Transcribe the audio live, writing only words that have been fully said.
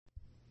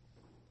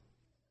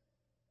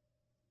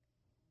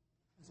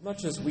As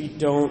much as we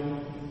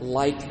don't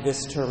like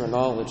this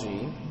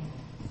terminology,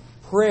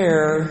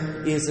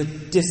 prayer is a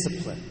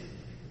discipline.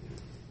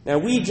 Now,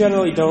 we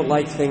generally don't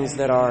like things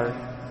that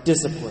are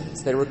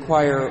disciplines. They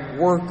require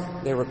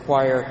work, they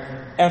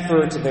require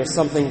effort, there's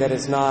something that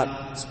is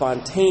not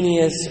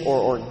spontaneous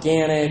or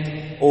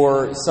organic,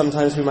 or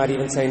sometimes we might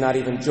even say not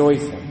even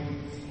joyful.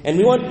 And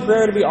we want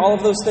prayer to be all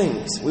of those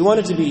things. We want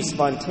it to be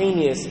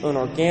spontaneous and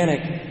organic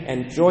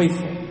and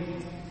joyful.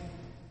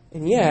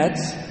 And yet,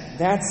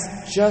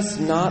 that's just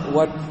not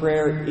what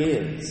prayer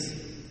is.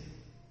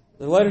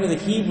 The letter to the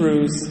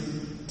Hebrews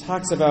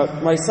talks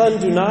about, "My son,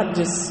 do not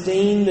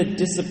disdain the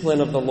discipline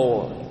of the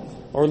Lord,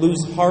 or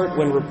lose heart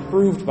when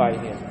reproved by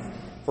him.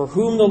 For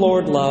whom the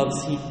Lord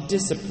loves, he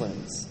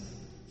disciplines.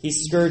 He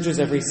scourges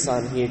every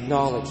son he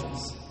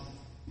acknowledges."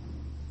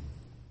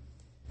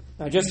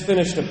 I just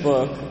finished a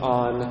book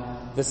on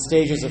the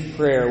stages of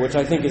prayer, which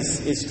I think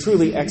is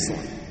truly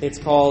excellent. It's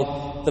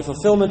called The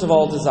Fulfillment of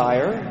All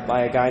Desire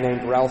by a guy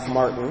named Ralph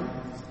Martin.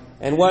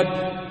 And what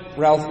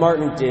Ralph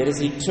Martin did is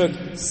he took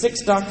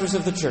 6 doctors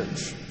of the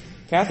Church: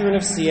 Catherine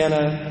of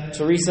Siena,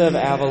 Teresa of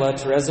Avila,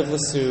 Therese of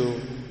Lisieux,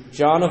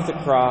 John of the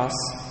Cross,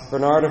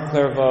 Bernard of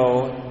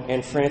Clairvaux,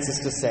 and Francis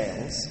de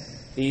Sales.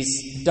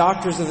 These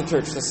doctors of the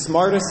Church, the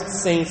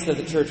smartest saints that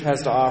the Church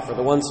has to offer,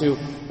 the ones who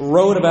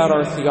wrote about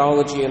our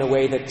theology in a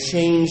way that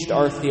changed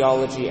our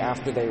theology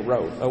after they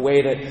wrote, a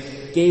way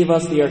that gave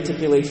us the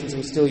articulations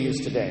we still use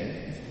today.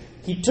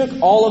 He took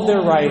all of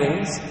their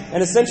writings,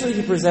 and essentially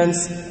he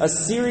presents a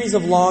series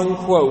of long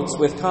quotes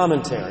with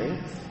commentary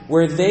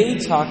where they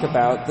talk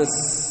about the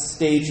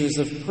stages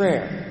of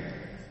prayer.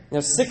 Now,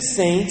 6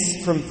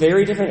 saints from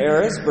very different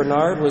eras.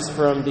 Bernard was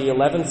from the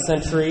 11th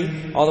century,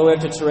 all the way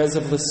up to Therese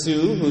of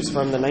Lisieux, who's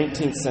from the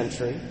 19th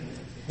century.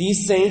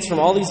 These saints from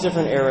all these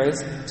different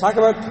eras talk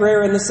about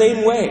prayer in the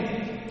same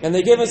way, and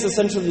they give us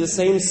essentially the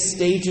same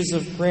stages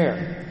of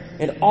prayer.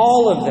 And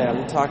all of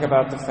them talk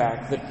about the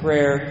fact that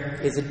prayer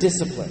is a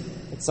discipline.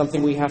 It's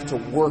something we have to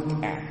work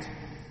at.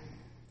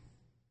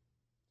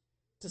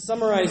 To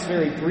summarize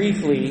very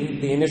briefly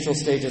the initial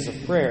stages of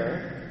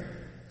prayer,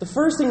 the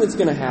first thing that's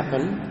going to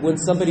happen when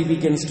somebody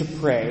begins to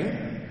pray,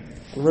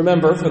 and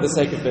remember, for the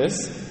sake of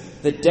this,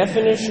 the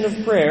definition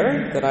of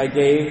prayer that I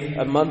gave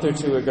a month or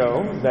 2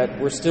 ago that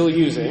we're still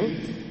using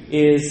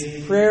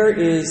is prayer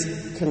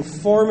is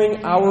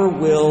conforming our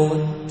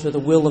will to the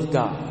will of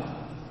God.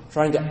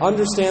 Trying to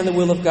understand the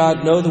will of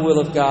God, know the will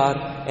of God,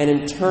 and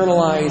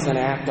internalize and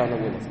act on the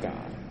will of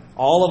God.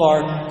 All of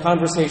our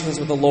conversations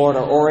with the Lord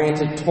are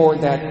oriented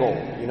toward that goal,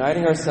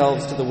 uniting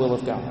ourselves to the will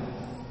of God.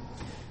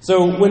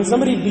 So when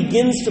somebody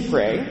begins to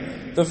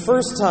pray, the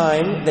first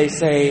time they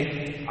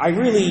say, I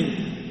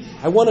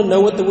want to know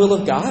what the will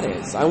of God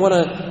is. I want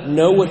to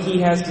know what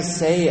He has to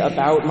say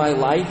about my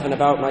life and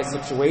about my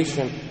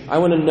situation. I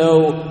want to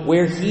know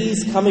where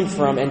He's coming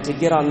from and to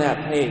get on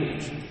that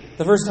page.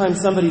 The first time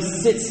somebody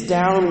sits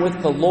down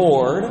with the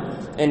Lord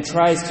and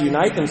tries to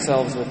unite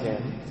themselves with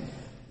Him,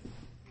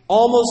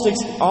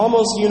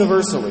 almost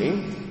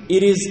universally,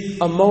 it is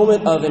a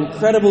moment of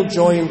incredible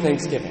joy and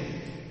thanksgiving.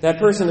 That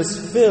person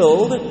is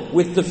filled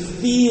with the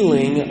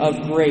feeling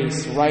of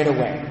grace right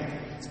away.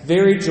 It's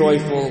very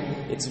joyful,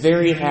 it's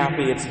very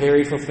happy, it's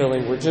very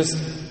fulfilling.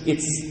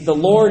 The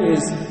Lord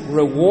is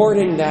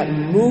rewarding that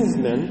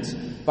movement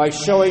by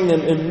showing them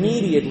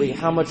immediately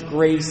how much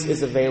grace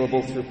is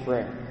available through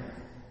prayer.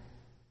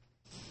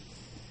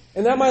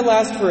 And that might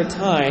last for a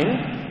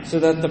time, so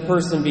that the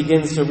person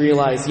begins to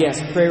realize,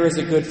 yes, prayer is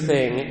a good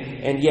thing,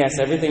 and yes,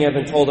 everything I've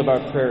been told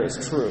about prayer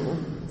is true.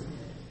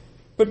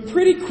 But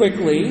pretty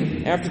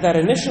quickly, after that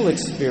initial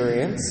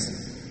experience,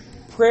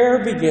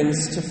 prayer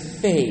begins to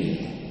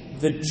fade.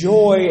 The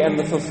joy and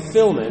the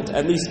fulfillment,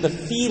 at least the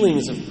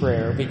feelings of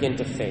prayer, begin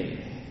to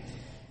fade.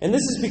 And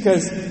this is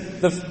because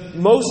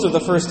most of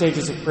the first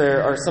stages of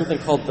prayer are something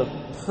called the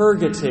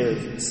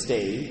purgative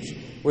stage,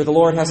 where the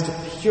Lord has to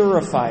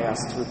purify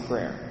us through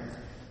prayer.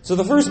 So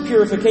the first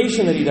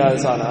purification that He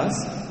does on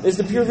us is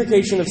the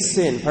purification of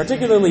sin,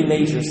 particularly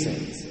major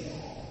sins.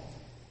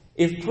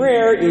 If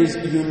prayer is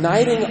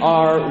uniting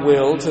our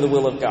will to the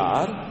will of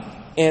God,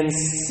 and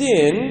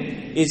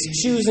sin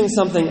is choosing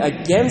something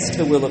against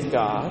the will of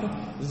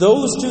God,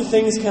 those two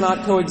things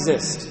cannot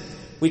coexist.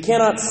 We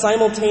cannot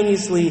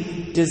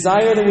simultaneously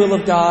desire the will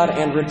of God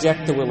and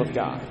reject the will of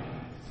God.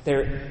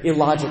 They're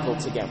illogical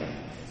together.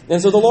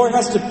 And so the Lord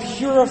has to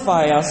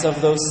purify us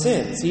of those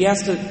sins. He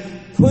has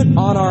to put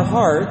on our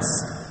hearts,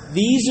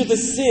 these are the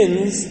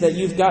sins that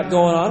you've got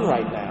going on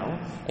right now,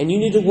 and you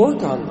need to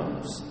work on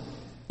those.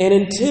 And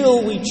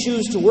until we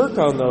choose to work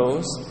on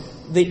those,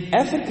 the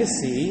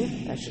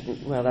efficacy,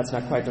 that's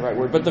not quite the right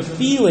word, but the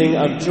feeling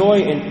of joy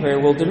in prayer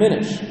will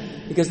diminish.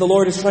 Because the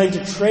Lord is trying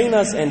to train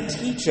us and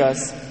teach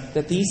us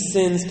that these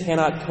sins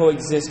cannot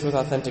coexist with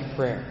authentic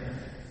prayer.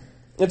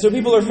 And so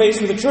people are faced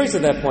with a choice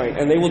at that point,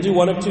 and they will do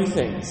one of two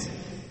things.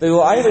 They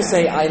will either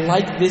say, I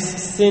like this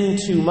sin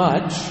too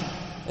much,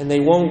 and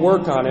they won't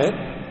work on it,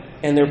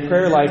 and their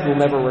prayer life will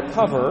never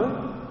recover.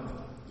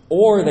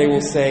 Or they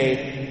will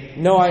say,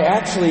 no,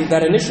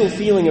 that initial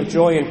feeling of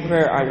joy in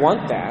prayer, I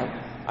want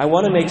that. I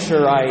want to make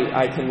sure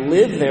I can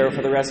live there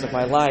for the rest of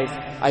my life.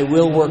 I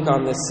will work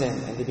on this sin.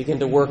 And they begin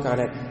to work on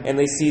it, and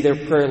they see their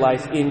prayer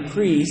life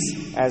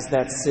increase as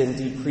that sin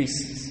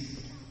decreases.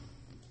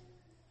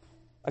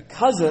 A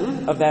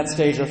cousin of that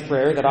stage of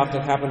prayer that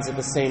often happens at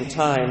the same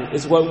time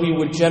is what we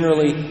would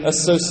generally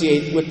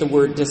associate with the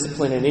word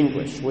discipline in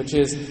English, which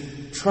is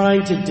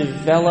trying to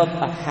develop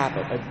a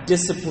habit, a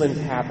disciplined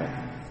habit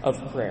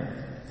of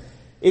prayer.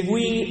 If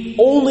we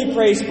only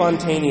pray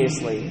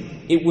spontaneously,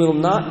 it will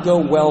not go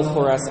well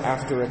for us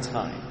after a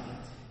time.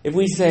 If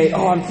we say,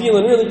 I'm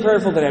feeling really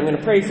prayerful today, I'm going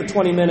to pray for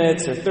 20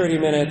 minutes or 30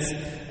 minutes,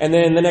 and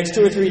then the next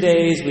 2 or 3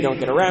 days we don't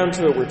get around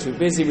to it, we're too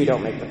busy, we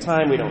don't make the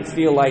time, we don't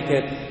feel like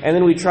it, and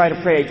then we try to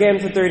pray again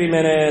for 30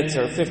 minutes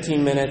or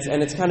 15 minutes,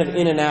 and it's kind of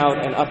in and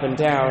out and up and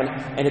down,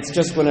 and it's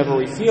just whenever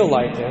we feel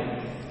like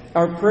it,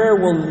 our prayer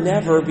will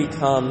never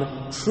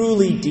become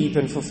truly deep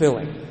and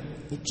fulfilling.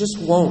 It just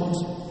won't.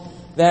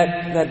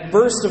 That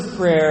burst of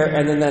prayer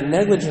and then that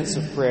negligence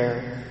of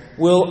prayer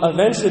will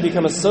eventually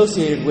become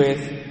associated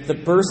with the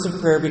bursts of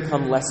prayer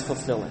become less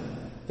fulfilling.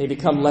 They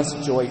become less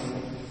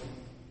joyful.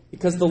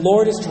 Because the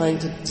Lord is trying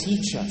to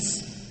teach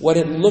us what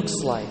it looks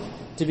like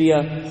to be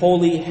a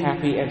holy,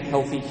 happy, and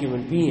healthy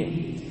human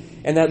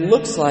being. And that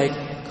looks like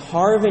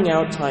carving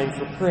out time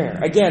for prayer.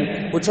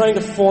 Again, we're trying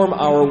to form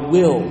our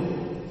will.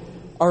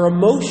 Our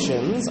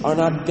emotions are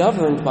not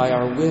governed by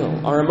our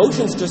will. Our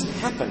emotions just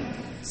happen.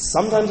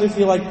 Sometimes we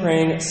feel like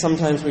praying,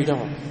 sometimes we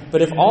don't.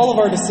 But if all of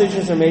our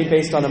decisions are made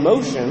based on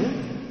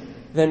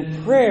emotion,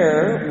 then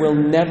prayer will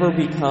never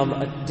become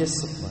a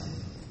discipline.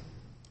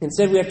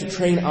 Instead, we have to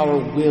train our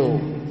will.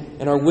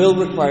 And our will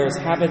requires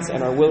habits,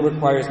 and our will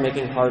requires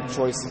making hard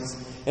choices.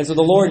 And so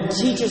the Lord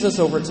teaches us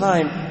over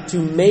time to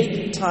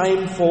make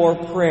time for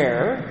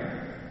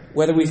prayer,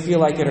 whether we feel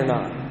like it or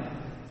not.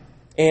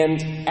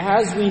 And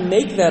as we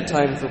make that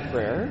time for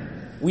prayer,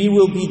 we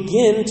will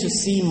begin to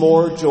see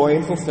more joy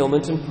and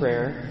fulfillment in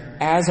prayer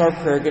as our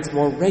prayer gets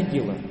more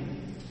regular.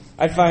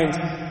 I find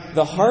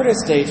the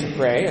hardest day to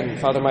pray, and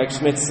Father Mike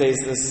Schmidt says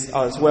this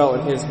as well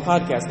in his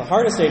podcast, the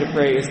hardest day to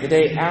pray is the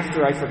day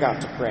after I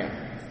forgot to pray.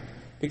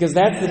 Because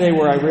that's the day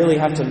where I really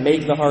have to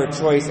make the hard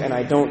choice and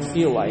I don't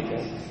feel like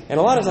it. And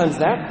a lot of times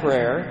that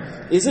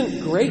prayer isn't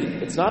great.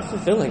 It's not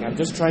fulfilling. I'm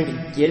just trying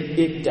to get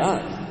it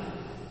done.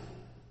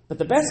 But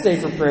the best day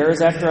for prayer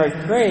is after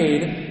I've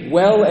prayed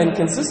well and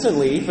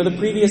consistently for the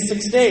previous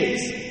 6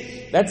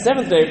 days. That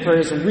seventh day of prayer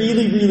is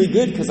really, really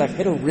good because I've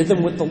hit a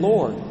rhythm with the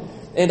Lord.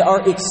 And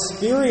our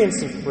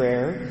experience of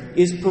prayer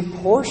is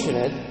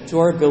proportionate to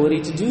our ability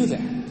to do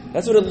that.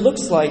 That's what it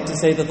looks like to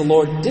say that the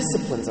Lord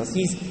disciplines us.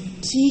 He's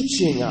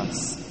teaching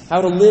us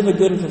how to live a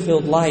good and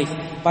fulfilled life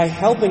by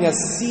helping us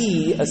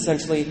see,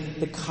 essentially,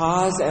 the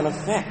cause and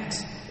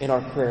effect in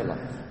our prayer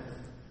life.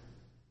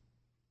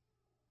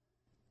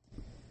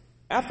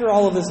 After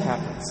all of this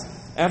happens,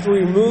 after we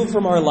remove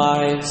from our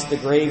lives the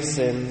grave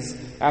sins,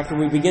 after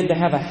we begin to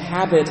have a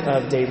habit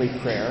of daily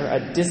prayer,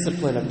 a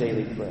discipline of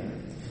daily prayer,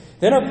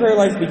 then our prayer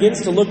life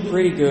begins to look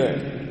pretty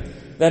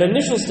good. That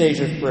initial stage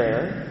of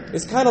prayer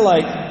is kind of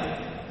like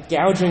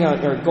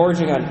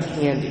gorging on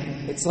candy.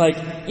 It's like,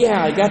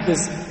 yeah, I got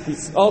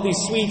all these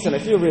sweets and I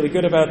feel really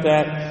good about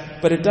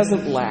that, but it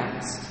doesn't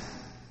last.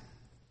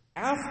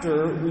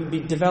 After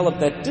we develop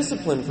that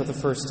discipline for the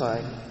first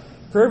time,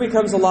 prayer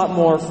becomes a lot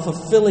more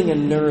fulfilling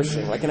and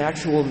nourishing, like an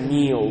actual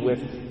meal with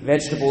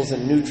vegetables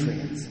and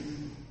nutrients.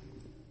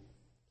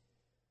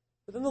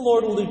 But then the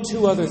Lord will do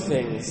 2 other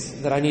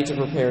things that I need to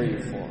prepare you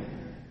for.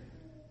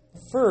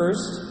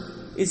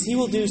 First is He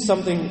will do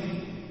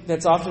something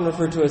that's often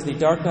referred to as the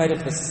dark night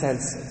of the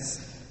senses.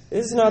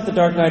 This is not the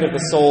dark night of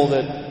the soul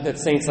that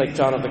saints like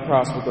John of the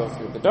Cross will go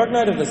through. The dark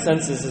night of the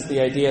senses is the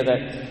idea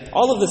that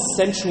all of the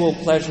sensual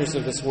pleasures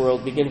of this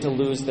world begin to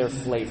lose their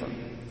flavor.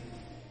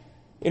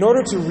 In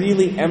order to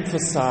really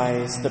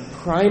emphasize the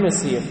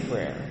primacy of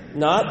prayer,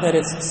 not that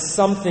it's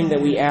something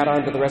that we add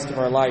on to the rest of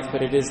our life,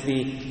 but it is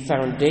the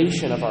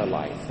foundation of our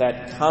life,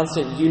 that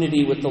constant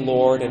unity with the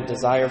Lord and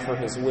desire for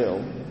His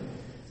will,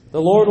 the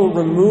Lord will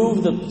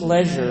remove the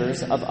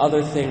pleasures of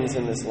other things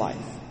in this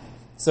life.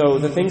 So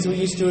the things we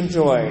used to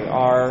enjoy,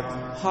 our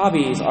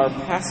hobbies, our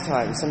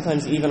pastimes,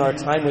 sometimes even our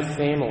time with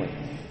family,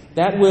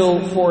 that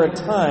will, for a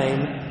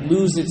time,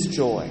 lose its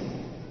joy.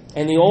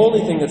 And the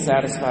only thing that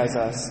satisfies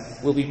us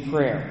will be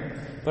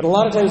prayer. But a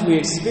lot of times we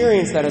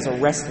experience that as a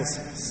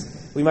restlessness.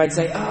 We might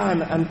say,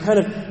 I'm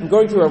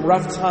going through a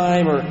rough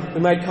time, or we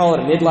might call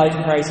it a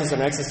midlife crisis or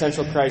an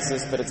existential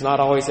crisis, but it's not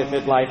always at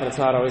midlife and it's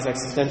not always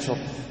existential.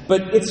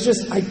 But it's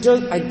just,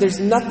 there's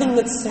nothing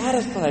that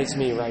satisfies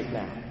me right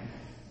now.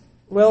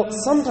 Well,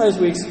 sometimes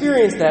we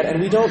experience that and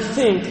we don't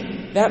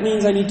think that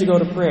means I need to go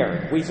to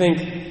prayer. We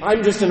think,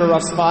 I'm just in a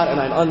rough spot and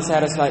I'm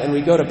unsatisfied, and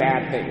we go to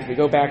bad things. We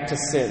go back to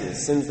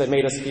sins that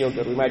made us feel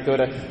good. We might go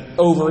to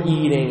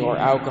overeating or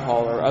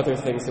alcohol or other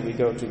things that we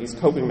go to, these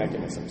coping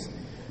mechanisms.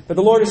 But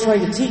the Lord is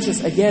trying to teach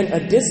us, again,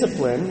 a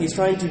discipline. He's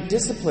trying to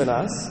discipline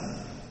us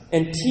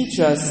and teach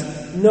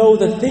us, no,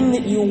 the thing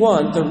that you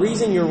want, the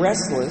reason you're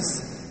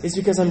restless, is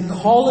because I'm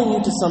calling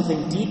you to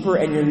something deeper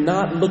and you're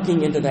not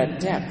looking into that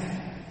depth.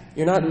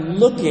 You're not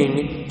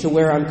looking to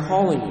where I'm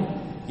calling you.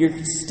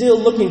 You're still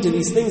looking to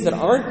these things that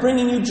aren't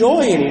bringing you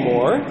joy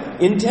anymore.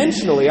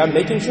 Intentionally, I'm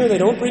making sure they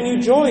don't bring you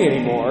joy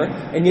anymore,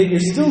 and yet you're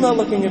still not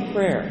looking at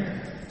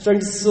prayer. It's trying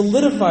to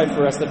solidify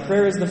for us that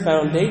prayer is the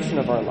foundation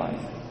of our life.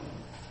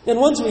 And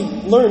once we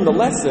learn the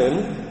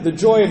lesson, the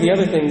joy of the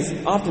other things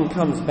often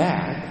comes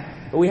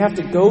back, but we have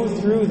to go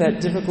through that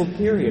difficult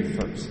period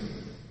first.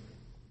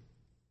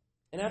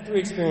 And after we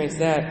experience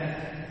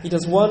that, he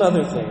does one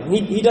other thing.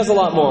 He does a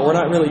lot more. We're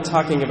not really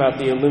talking about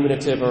the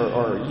illuminative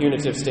or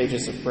unitive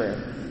stages of prayer.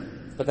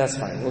 But that's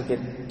fine. We'll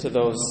get to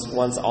those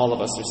once all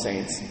of us are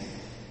saints.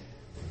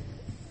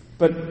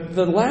 But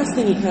the last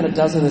thing he kind of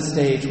does in this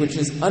stage, which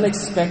is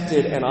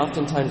unexpected and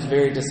oftentimes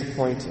very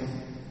disappointing,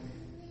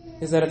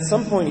 is that at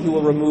some point he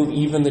will remove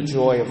even the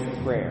joy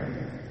of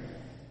prayer.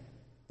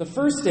 The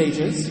first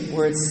stages,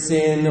 where it's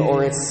sin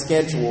or it's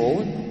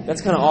schedule,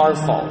 that's kind of our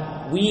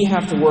fault. We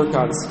have to work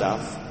on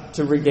stuff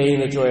to regain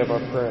the joy of our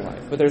prayer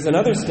life. But there's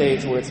another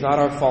stage where it's not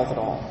our fault at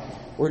all.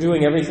 We're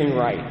doing everything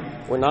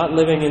right. We're not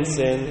living in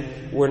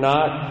sin. We're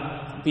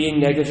not being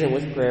negligent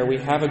with prayer. We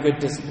have a good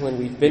discipline.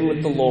 We've been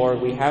with the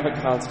Lord. We have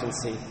a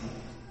constancy.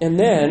 And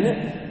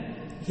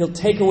then he'll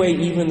take away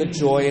even the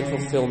joy and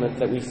fulfillment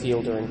that we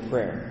feel during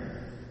prayer.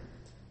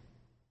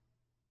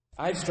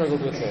 I've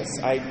struggled with this.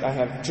 I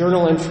have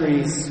journal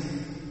entries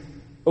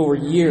over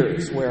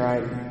years where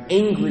I'm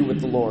angry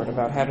with the Lord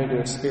about having to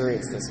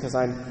experience this because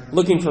I'm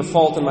looking for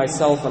fault in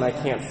myself and I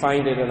can't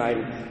find it, and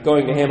I'm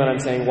going to him and I'm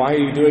saying, why are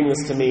you doing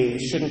this to me?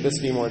 Shouldn't this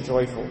be more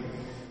joyful?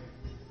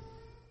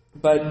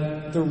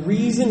 But the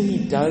reason he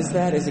does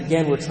that is,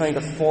 again, we're trying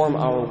to form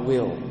our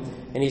will.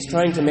 And he's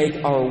trying to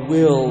make our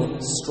will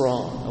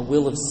strong, a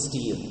will of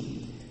steel.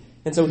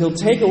 And so he'll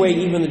take away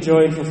even the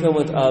joy and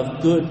fulfillment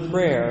of good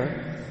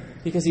prayer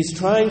because he's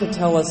trying to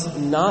tell us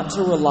not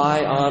to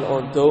rely on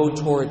or go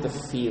toward the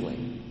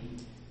feeling.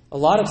 A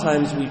lot of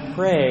times we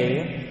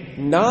pray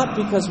not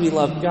because we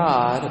love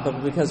God,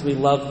 but because we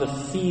love the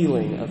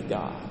feeling of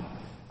God.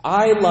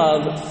 I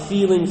love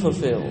feeling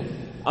fulfilled.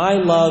 I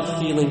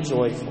love feeling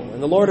joyful.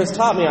 And the Lord has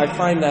taught me I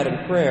find that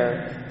in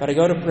prayer, but I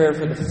go to prayer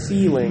for the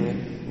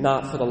feeling,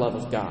 not for the love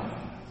of God.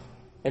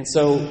 And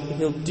so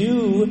he'll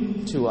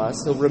do to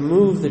us, he'll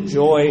remove the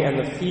joy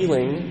and the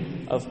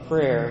feeling of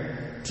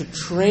prayer to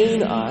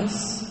train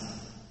us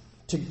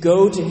to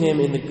go to him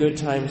in the good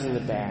times and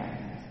the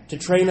bad, to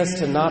train us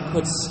to not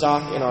put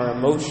stock in our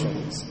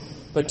emotions,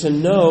 but to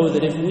know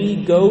that if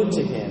we go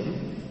to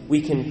him, we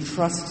can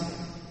trust him.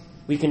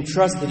 We can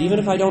trust that even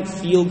if I don't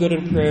feel good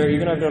in prayer,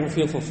 even if I don't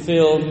feel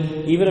fulfilled,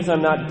 even if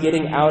I'm not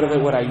getting out of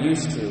it what I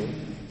used to,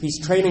 he's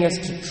training us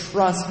to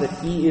trust that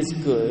he is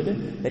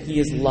good, that he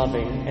is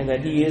loving, and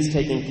that he is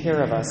taking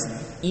care of us,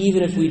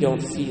 even if we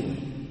don't feel it.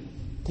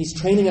 He's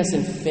training us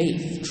in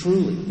faith,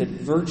 truly, the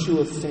virtue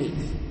of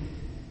faith.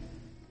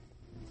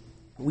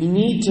 We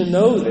need to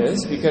know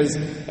this because,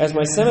 as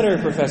my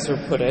seminary professor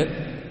put it,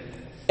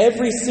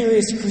 every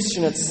serious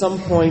Christian at some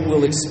point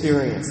will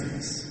experience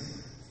this.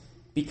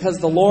 Because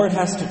the Lord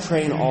has to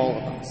train all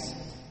of us.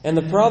 And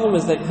the problem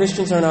is that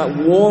Christians are not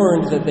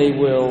warned that they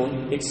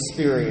will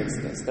experience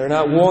this. They're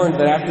not warned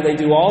that after they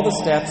do all the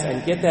steps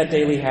and get that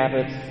daily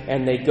habit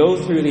and they go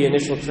through the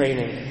initial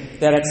training,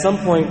 that at some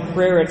point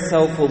prayer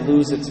itself will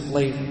lose its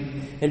flavor.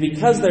 And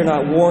because they're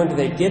not warned,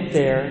 they get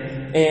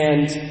there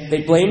and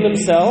they blame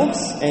themselves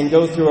and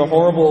go through a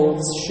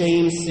horrible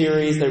shame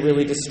series that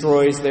really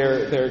destroys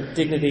their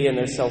dignity and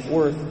their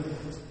self-worth.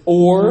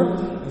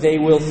 Or they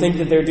will think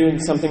that they're doing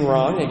something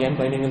wrong, again,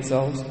 blaming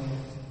themselves.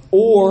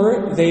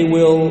 Or they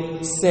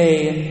will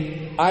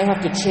say, I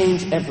have to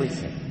change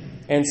everything.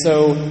 And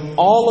so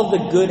all of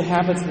the good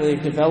habits that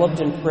they've developed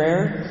in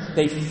prayer,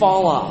 they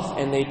fall off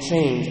and they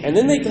change. And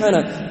then they kind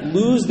of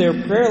lose their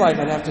prayer life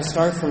and have to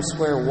start from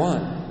square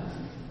one.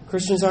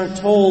 Christians aren't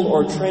told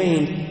or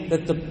trained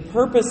that the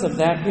purpose of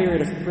that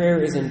period of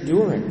prayer is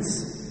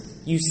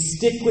endurance. You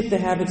stick with the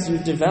habits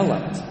you've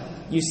developed.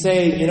 You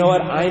say, you know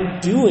what,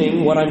 I'm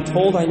doing what I'm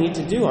told I need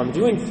to do. I'm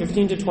doing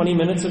 15 to 20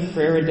 minutes of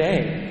prayer a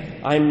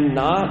day. I'm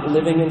not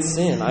living in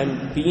sin.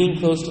 I'm being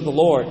close to the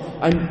Lord.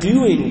 I'm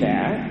doing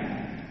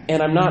that,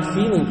 and I'm not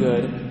feeling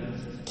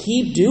good.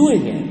 Keep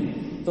doing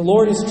it. The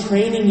Lord is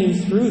training you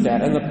through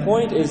that, and the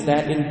point is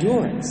that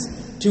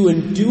endurance. To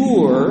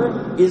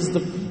endure is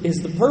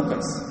the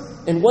purpose.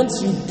 And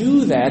once you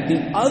do that,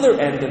 the other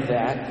end of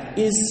that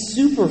is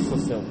super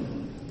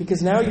fulfilling.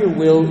 Because now your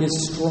will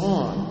is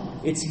strong.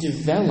 It's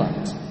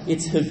developed.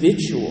 It's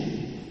habitual.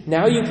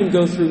 Now you can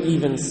go through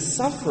even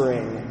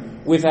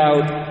suffering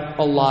without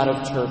a lot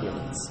of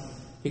turbulence.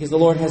 Because the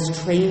Lord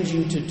has trained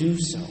you to do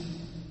so.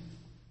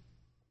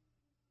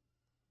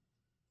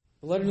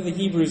 The letter to the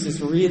Hebrews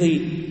is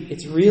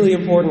really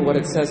important what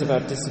it says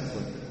about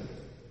discipline.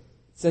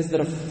 It says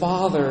that a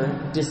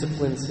father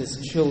disciplines his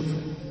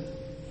children.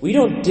 We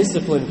don't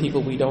discipline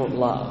people we don't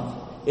love.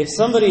 If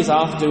somebody's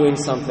off doing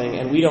something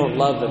and we don't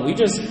love them, we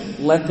just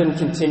let them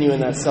continue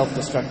in that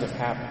self-destructive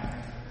habit.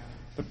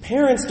 But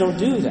parents don't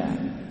do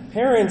that.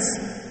 Parents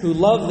who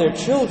love their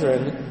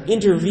children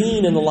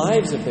intervene in the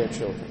lives of their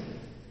children.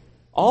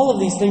 All of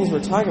these things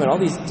we're talking about, all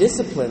these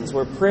disciplines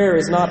where prayer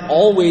is not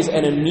always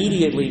and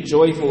immediately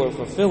joyful or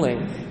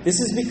fulfilling, this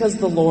is because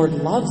the Lord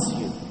loves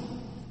you.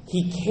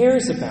 He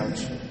cares about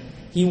you.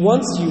 He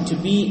wants you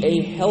to be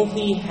a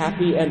healthy,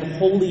 happy, and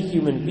holy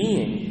human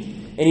being.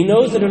 And He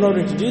knows that in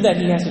order to do that,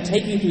 He has to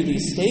take you through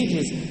these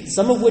stages,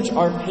 some of which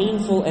are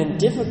painful and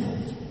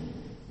difficult.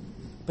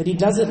 But He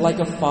does it like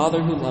a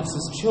father who loves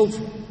his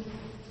children.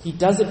 He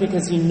does it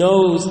because He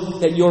knows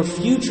that your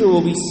future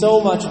will be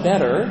so much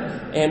better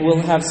and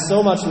will have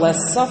so much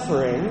less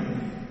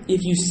suffering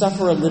if you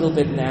suffer a little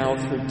bit now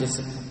through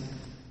discipline.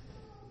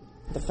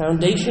 The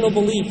foundational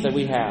belief that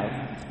we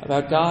have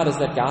about God is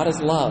that God is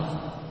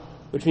love,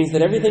 which means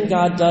that everything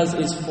God does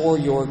is for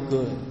your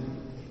good.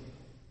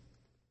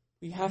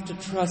 We have to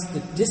trust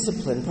that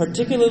discipline,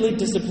 particularly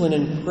discipline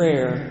in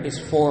prayer, is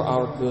for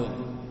our good.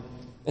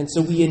 And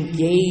so we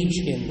engage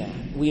in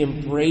that. We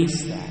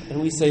embrace that.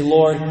 And we say,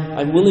 Lord,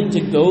 I'm willing to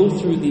go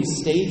through these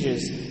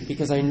stages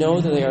because I know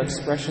that they are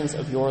expressions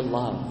of your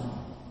love.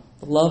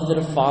 The love that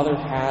a father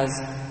has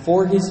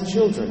for his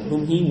children,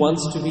 whom he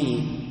wants to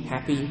be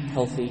happy,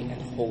 healthy,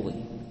 and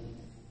holy.